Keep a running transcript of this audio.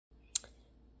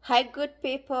Hi, good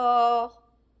people.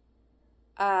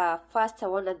 First, I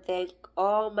want to thank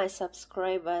all my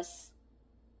subscribers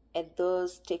and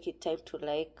those taking time to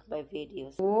like my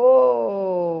videos.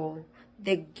 Whoa,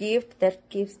 the gift that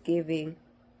keeps giving.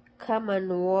 Come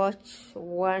and watch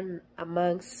one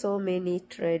among so many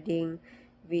trading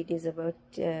videos about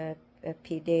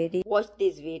P Diddy. Watch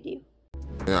this video.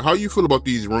 How you feel about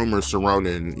these rumors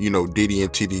surrounding, Diddy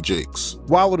and TD Jakes?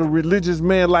 Why would a religious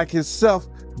man like himself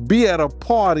be at a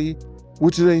party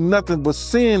which ain't nothing but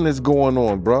sin that's going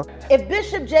on, bruh? If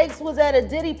Bishop Jakes was at a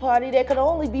Diddy party, there could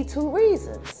only be two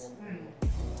reasons: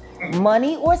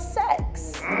 money or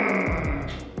sex.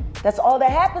 That's all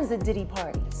that happens at Diddy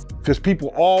parties. Because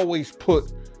people always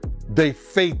put their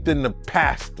faith in the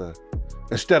pastor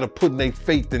instead of putting their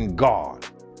faith in God.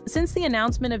 Since the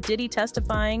announcement of Diddy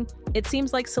testifying, it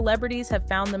seems like celebrities have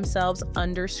found themselves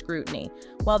under scrutiny.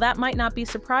 While that might not be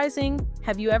surprising,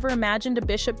 have you ever imagined a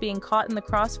bishop being caught in the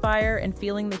crossfire and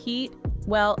feeling the heat?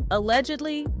 Well,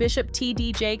 allegedly, Bishop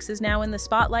T.D. Jakes is now in the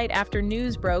spotlight after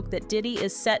news broke that Diddy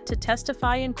is set to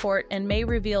testify in court and may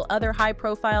reveal other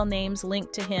high-profile names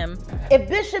linked to him. If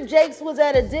Bishop Jakes was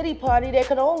at a Diddy party, there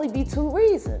could only be two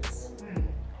reasons: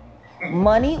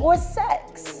 money or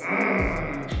sex.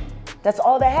 That's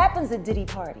all that happens at Diddy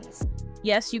parties.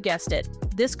 Yes, you guessed it.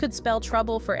 This could spell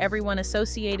trouble for everyone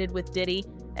associated with Diddy,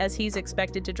 as he's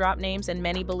expected to drop names and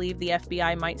many believe the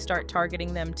FBI might start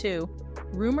targeting them too.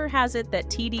 Rumor has it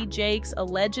that TD Jakes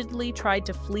allegedly tried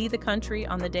to flee the country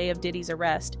on the day of Diddy's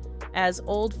arrest, as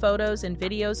old photos and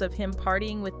videos of him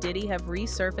partying with Diddy have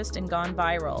resurfaced and gone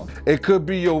viral. It could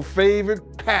be your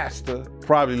favorite pastor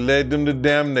probably led them to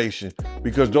damnation,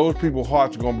 because those people's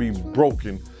hearts are gonna be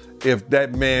broken if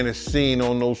that man is seen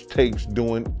on those tapes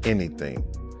doing anything.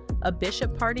 A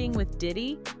bishop partying with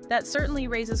Diddy? That certainly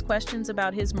raises questions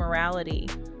about his morality.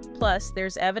 Plus,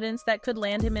 there's evidence that could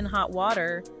land him in hot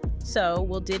water. So,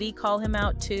 will Diddy call him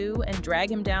out too and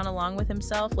drag him down along with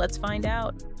himself? Let's find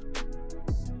out.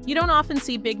 You don't often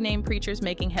see big-name preachers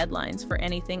making headlines for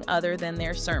anything other than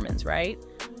their sermons, right?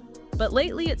 But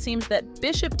lately it seems that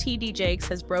Bishop T.D. Jakes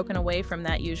has broken away from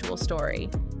that usual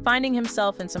story, finding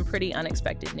himself in some pretty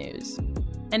unexpected news.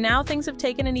 And now things have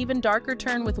taken an even darker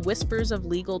turn, with whispers of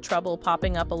legal trouble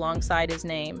popping up alongside his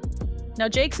name. Now,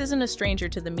 Jakes isn't a stranger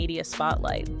to the media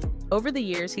spotlight. Over the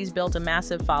years, he's built a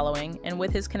massive following, and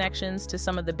with his connections to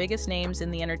some of the biggest names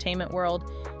in the entertainment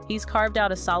world, he's carved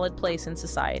out a solid place in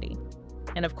society.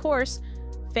 And of course,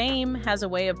 fame has a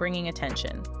way of bringing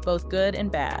attention, both good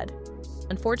and bad.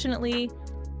 Unfortunately,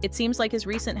 it seems like his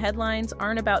recent headlines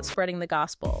aren't about spreading the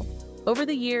gospel. Over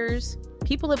the years,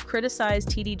 people have criticized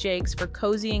TD Jakes for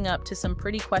cozying up to some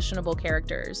pretty questionable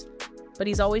characters, but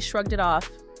he's always shrugged it off,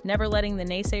 never letting the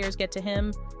naysayers get to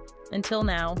him, until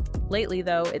now. Lately,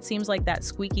 though, it seems like that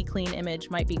squeaky clean image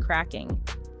might be cracking.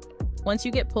 Once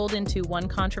you get pulled into one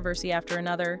controversy after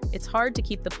another, it's hard to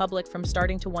keep the public from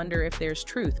starting to wonder if there's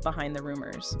truth behind the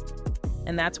rumors.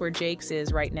 And that's where Jakes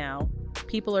is right now.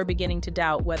 People are beginning to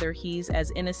doubt whether he's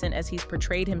as innocent as he's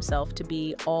portrayed himself to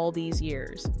be all these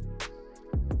years.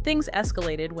 Things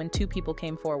escalated when two people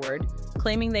came forward,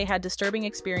 claiming they had disturbing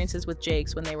experiences with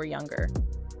Jakes when they were younger.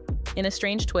 In a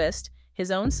strange twist,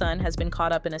 his own son has been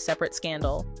caught up in a separate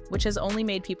scandal, which has only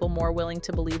made people more willing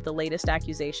to believe the latest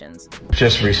accusations.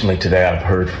 Just recently today, I've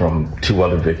heard from two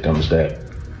other victims that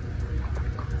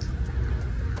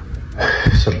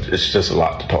so it's just a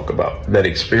lot to talk about, that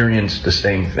experienced the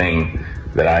same thing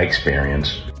that I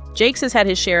experienced. Jakes has had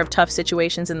his share of tough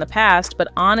situations in the past, but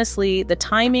honestly, the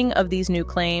timing of these new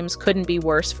claims couldn't be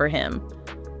worse for him.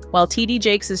 While TD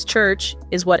Jakes' church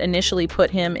is what initially put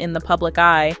him in the public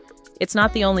eye, it's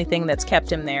not the only thing that's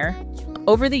kept him there.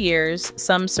 Over the years,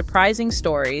 some surprising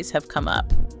stories have come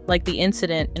up, like the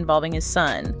incident involving his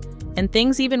son, and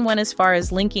things even went as far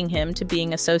as linking him to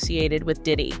being associated with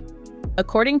Diddy.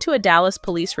 According to a Dallas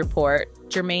police report,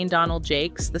 Jermaine Donald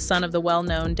Jakes, the son of the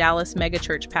well-known Dallas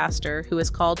megachurch pastor who has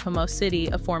called Homo City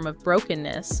a form of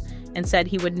brokenness and said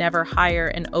he would never hire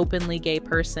an openly gay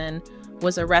person,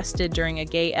 was arrested during a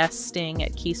gay-esque sting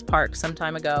at Keys Park some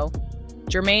time ago.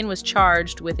 Jermaine was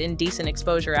charged with indecent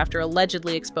exposure after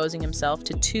allegedly exposing himself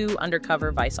to two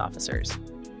undercover vice officers.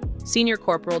 Senior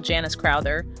Corporal Janice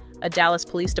Crowther, a Dallas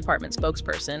Police Department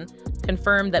spokesperson,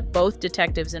 confirmed that both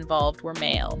detectives involved were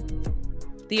male.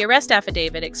 The arrest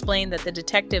affidavit explained that the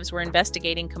detectives were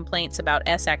investigating complaints about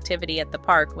S activity at the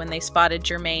park when they spotted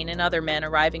Jermaine and other men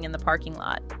arriving in the parking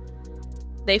lot.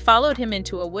 They followed him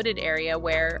into a wooded area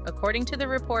where, according to the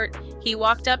report, he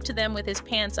walked up to them with his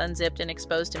pants unzipped and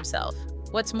exposed himself.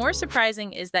 What's more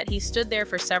surprising is that he stood there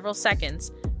for several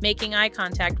seconds, making eye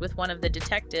contact with one of the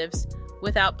detectives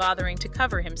without bothering to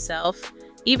cover himself,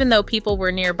 Even though people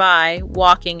were nearby,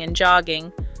 walking and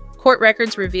jogging, court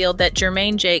records revealed that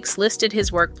Jermaine Jakes listed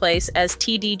his workplace as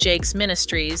TD Jakes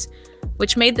Ministries,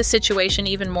 which made the situation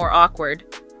even more awkward.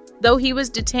 Though he was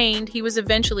detained, he was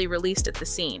eventually released at the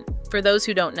scene. For those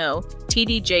who don't know,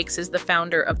 TD Jakes is the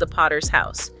founder of the Potter's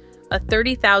House, a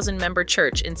 30,000-member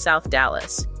church in South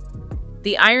Dallas.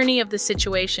 The irony of the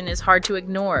situation is hard to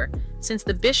ignore, since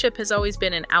the bishop has always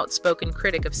been an outspoken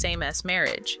critic of same-sex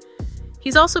marriage.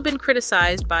 He's also been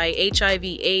criticized by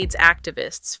HIV/AIDS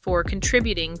activists for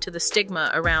contributing to the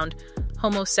stigma around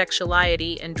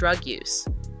homosexuality and drug use.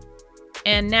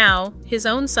 And now, his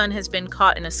own son has been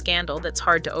caught in a scandal that's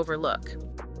hard to overlook.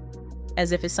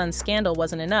 As if his son's scandal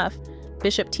wasn't enough,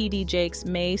 Bishop TD Jakes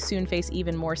may soon face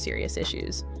even more serious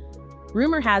issues.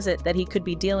 Rumor has it that he could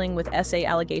be dealing with SA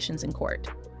allegations in court.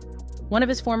 One of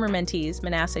his former mentees,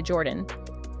 Manasseh Jordan,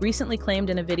 recently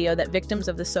claimed in a video that victims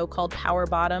of the so-called power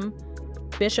bottom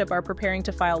bishop are preparing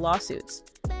to file lawsuits.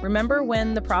 Remember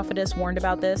when the prophetess warned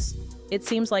about this? It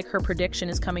seems like her prediction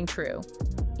is coming true.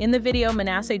 In the video,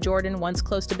 Manasseh Jordan, once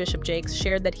close to Bishop Jakes,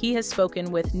 shared that he has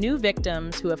spoken with new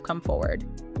victims who have come forward.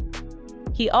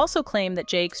 He also claimed that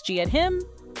Jakes G'd him,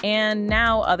 and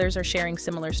now others are sharing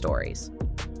similar stories.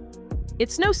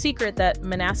 It's no secret that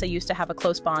Manasseh used to have a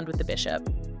close bond with the bishop.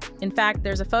 In fact,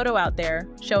 there's a photo out there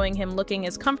showing him looking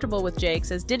as comfortable with Jakes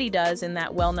as Diddy does in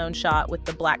that well-known shot with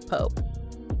the Black Pope.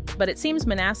 But it seems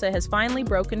Manasseh has finally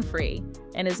broken free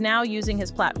and is now using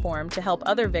his platform to help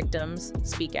other victims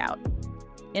speak out.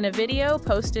 In a video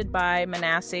posted by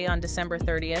Manasseh on December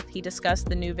 30th, he discussed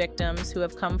the new victims who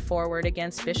have come forward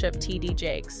against Bishop TD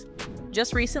Jakes.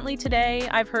 Just recently today,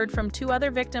 I've heard from 2 other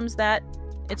victims that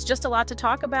it's just a lot to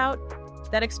talk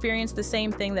about, that experienced the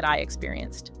same thing that I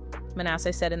experienced,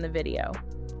 Manasseh said in the video.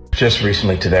 Just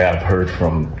recently today, I've heard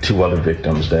from 2 other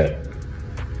victims that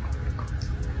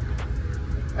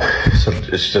so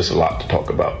it's just a lot to talk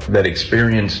about, that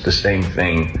experienced the same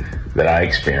thing that I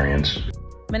experienced.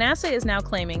 Manasseh is now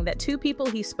claiming that 2 people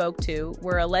he spoke to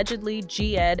were allegedly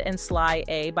G-Ed and Sly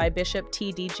A by Bishop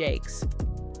TD Jakes.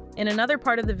 In another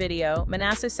part of the video,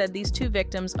 Manasseh said these 2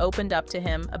 victims opened up to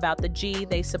him about the G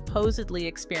they supposedly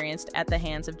experienced at the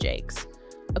hands of Jakes.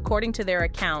 According to their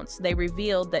accounts, they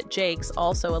revealed that Jakes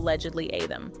also allegedly A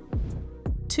them.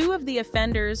 2 of the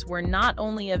offenders were not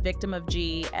only a victim of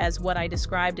G, as what I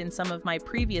described in some of my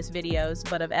previous videos,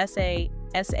 but of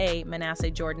SA,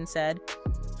 Manasseh Jordan said.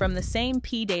 From the same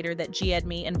P dater that G'd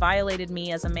me and violated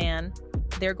me as a man,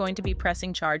 they're going to be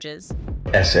pressing charges.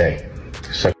 SA.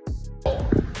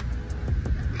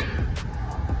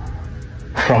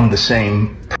 From the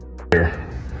same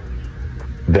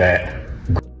that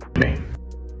me.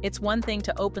 It's one thing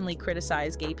to openly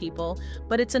criticize gay people,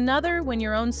 but it's another when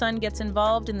your own son gets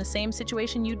involved in the same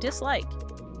situation you dislike.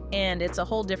 And it's a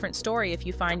whole different story if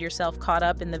you find yourself caught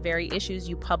up in the very issues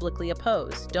you publicly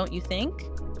oppose, don't you think?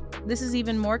 This is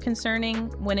even more concerning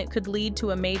when it could lead to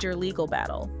a major legal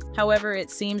battle. However, it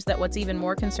seems that what's even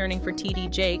more concerning for TD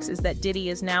Jakes is that Diddy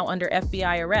is now under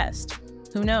FBI arrest.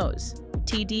 Who knows?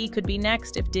 TD could be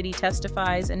next if Diddy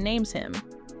testifies and names him.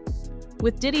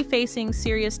 With Diddy facing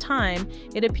serious time,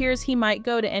 it appears he might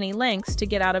go to any lengths to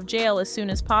get out of jail as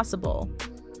soon as possible.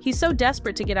 He's so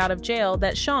desperate to get out of jail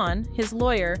that Sean, his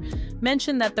lawyer,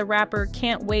 mentioned that the rapper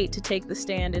can't wait to take the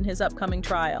stand in his upcoming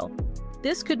trial.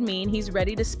 This could mean he's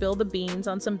ready to spill the beans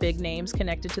on some big names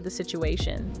connected to the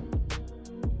situation.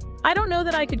 I don't know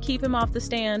that I could keep him off the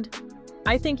stand.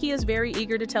 I think he is very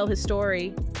eager to tell his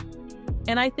story.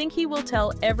 And I think he will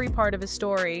tell every part of his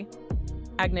story,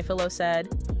 Agnifilo said.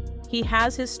 He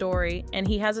has his story, and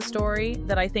he has a story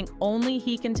that I think only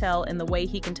he can tell in the way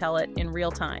he can tell it in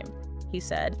real time, he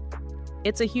said.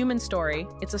 It's a human story.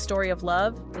 It's a story of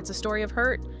love. It's a story of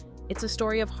hurt. It's a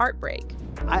story of heartbreak.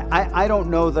 I don't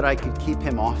know that I could keep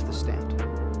him off the stand.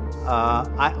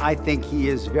 I think he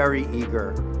is very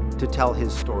eager to tell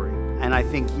his story, and I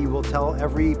think he will tell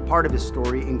every part of his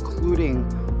story, including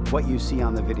what you see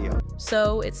on the video.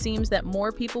 So it seems that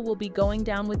more people will be going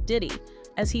down with Diddy,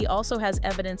 as he also has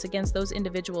evidence against those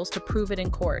individuals to prove it in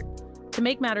court. To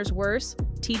make matters worse,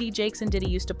 TD Jakes and Diddy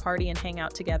used to party and hang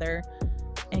out together.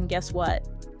 And guess what?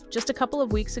 Just a couple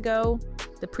of weeks ago,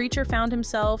 the preacher found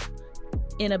himself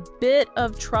in a bit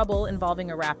of trouble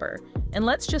involving a rapper. And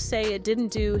let's just say it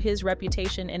didn't do his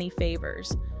reputation any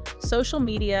favors. Social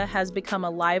media has become a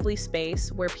lively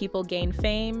space where people gain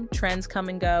fame, trends come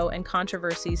and go, and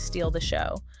controversies steal the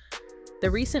show. The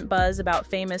recent buzz about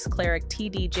famous cleric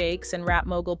TD Jakes and rap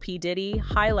mogul P Diddy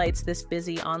highlights this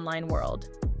busy online world.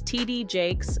 TD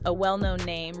Jakes, a well-known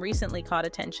name, recently caught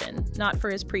attention, not for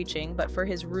his preaching, but for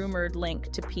his rumored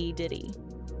link to P Diddy.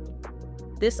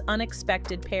 This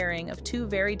unexpected pairing of two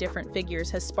very different figures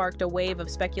has sparked a wave of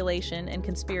speculation and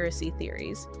conspiracy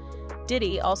theories.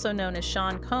 Diddy, also known as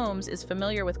Sean Combs, is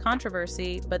familiar with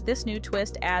controversy, but this new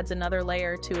twist adds another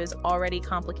layer to his already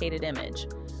complicated image.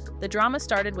 The drama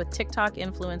started with TikTok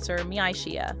influencer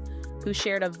Miaishia, who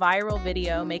shared a viral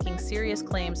video making serious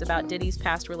claims about Diddy's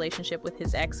past relationship with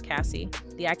his ex, Cassie.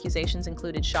 The accusations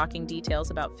included shocking details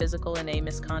about physical and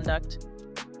misconduct.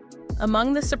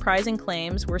 Among the surprising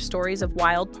claims were stories of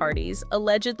wild parties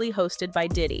allegedly hosted by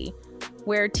Diddy,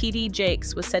 where TD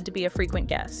Jakes was said to be a frequent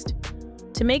guest.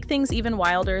 To make things even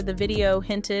wilder, the video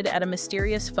hinted at a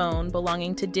mysterious phone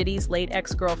belonging to Diddy's late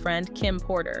ex-girlfriend, Kim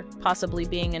Porter, possibly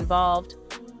being involved.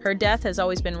 Her death has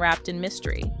always been wrapped in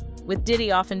mystery, with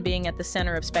Diddy often being at the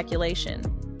center of speculation.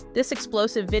 This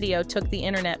explosive video took the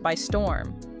internet by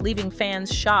storm, leaving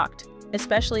fans shocked,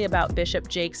 especially about Bishop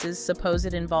Jakes'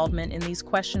 supposed involvement in these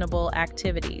questionable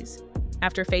activities.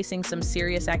 After facing some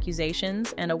serious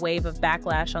accusations and a wave of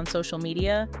backlash on social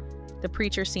media, the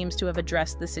preacher seems to have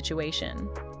addressed the situation.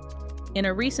 In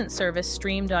a recent service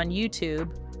streamed on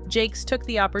YouTube, Jakes took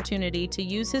the opportunity to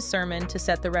use his sermon to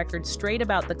set the record straight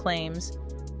about the claims,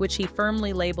 which he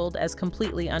firmly labeled as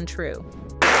completely untrue.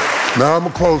 Now I'm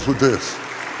gonna close with this.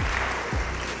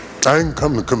 I ain't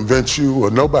come to convince you or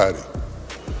nobody,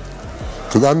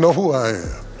 because I know who I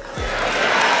am.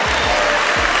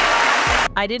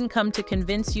 I didn't come to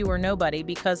convince you or nobody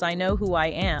because I know who I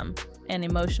am, an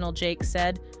emotional Jakes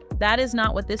said. That is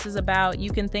not what this is about.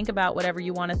 You can think about whatever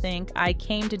you want to think. I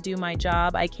came to do my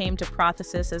job. I came to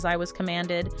prothesis as I was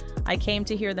commanded. I came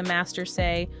to hear the master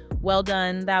say, "Well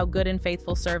done, thou good and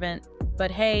faithful servant."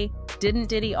 But hey, didn't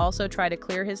Diddy also try to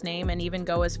clear his name and even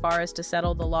go as far as to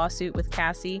settle the lawsuit with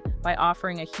Cassie by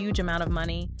offering a huge amount of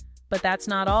money? But that's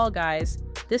not all, guys.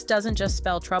 This doesn't just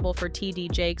spell trouble for TD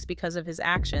Jakes because of his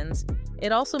actions.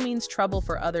 It also means trouble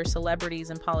for other celebrities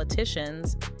and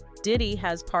politicians Diddy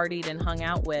has partied and hung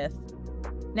out with.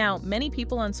 Now, many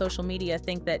people on social media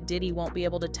think that Diddy won't be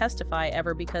able to testify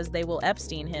ever because they will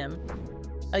Epstein him.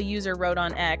 A user wrote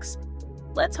on X,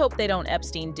 "Let's hope they don't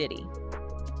Epstein Diddy."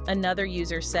 Another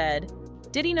user said,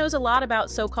 "Diddy knows a lot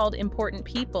about so-called important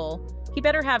people. He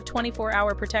better have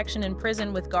 24-hour protection in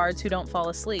prison with guards who don't fall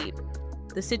asleep."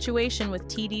 The situation with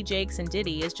TD Jakes and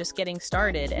Diddy is just getting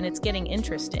started, and it's getting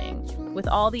interesting. With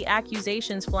all the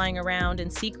accusations flying around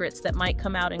and secrets that might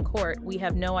come out in court, we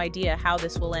have no idea how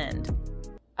this will end.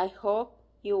 I hope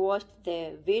you watched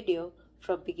the video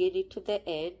from beginning to the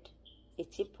end.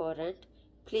 It's important.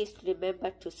 Please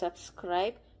remember to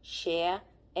subscribe, share,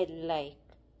 and like.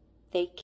 Thank you.